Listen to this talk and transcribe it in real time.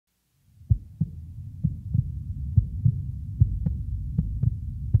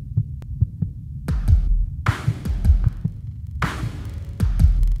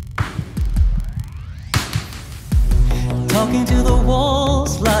talking to the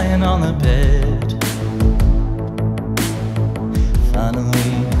walls lying on the bed.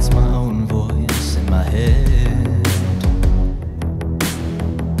 Finally, it's my own voice in my head,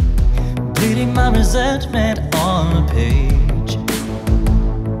 bleeding my resentment on a page,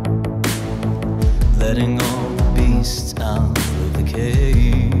 letting all the beasts out of the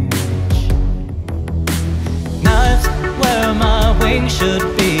cage. Knives where my wings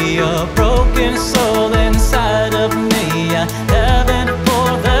should be, a broken soul inside of me. I haven't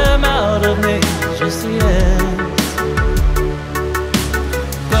poured them out of me just yet.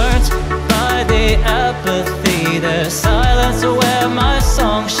 Burnt by the apathy, there's silence where my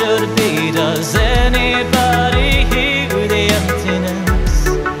song should be. Does anybody hear the emptiness?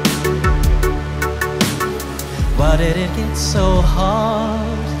 Why did it get so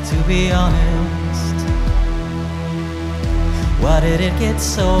hard to be honest? Why did it get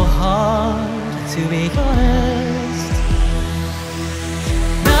so hard to be honest?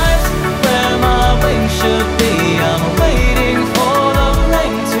 Knives where my wings should be, I'm waiting for the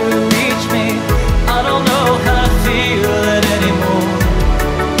rain to reach me. I don't know how to feel it anymore.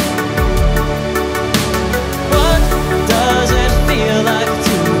 What does it feel like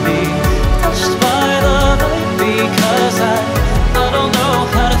to be touched by the light? Because I don't know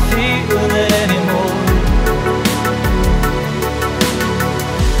how to feel it anymore.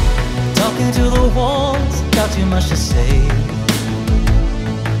 Talking to the walls, got too much to say.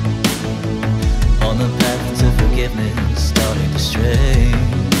 On the path to forgiveness, starting to stray.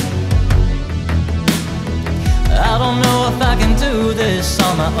 I don't know if I can do this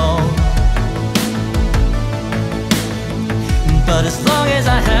on my own, but as long as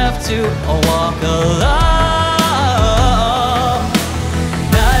I have to, I'll walk alone.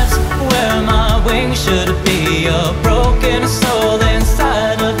 That's where my wings should be, a broken soul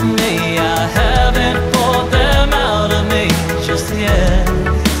inside of me. I haven't poured them out of me just yet.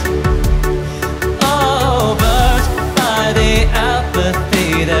 Oh, burnt by the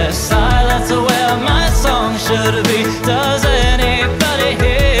apathy, there's silence where my song should be. Does anybody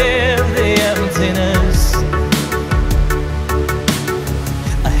hear the emptiness?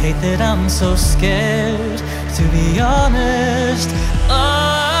 I hate that I'm so scared to be honest.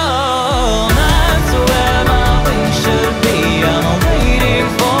 Oh, that's where my wings should be. I'm waiting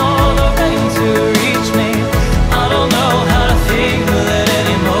for the rain to reach me. I don't know how to feel it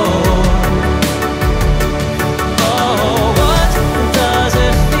anymore. Oh, what does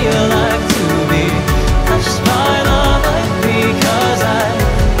it feel like to be touched by the light? Because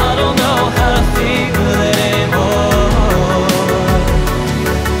I don't know how to feel it anymore.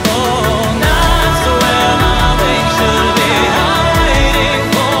 Oh, that's where my wings should be. I'm waiting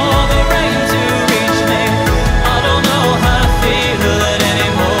for the rain to reach me. I don't know how to feel it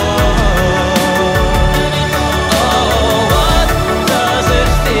anymore. Oh, what does it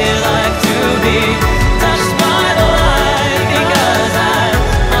feel like to be touched by the light? Because I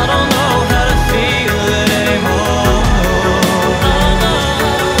don't know how to feel it anymore.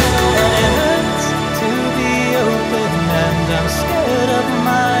 And it hurts to be open, and I'm scared of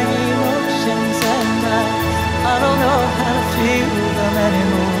my emotions, and I don't know how to feel them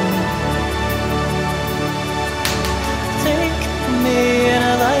anymore. Take me in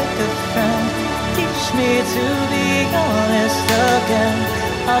like a friend, teach me to be honest again.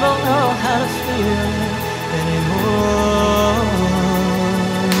 I don't know how to feel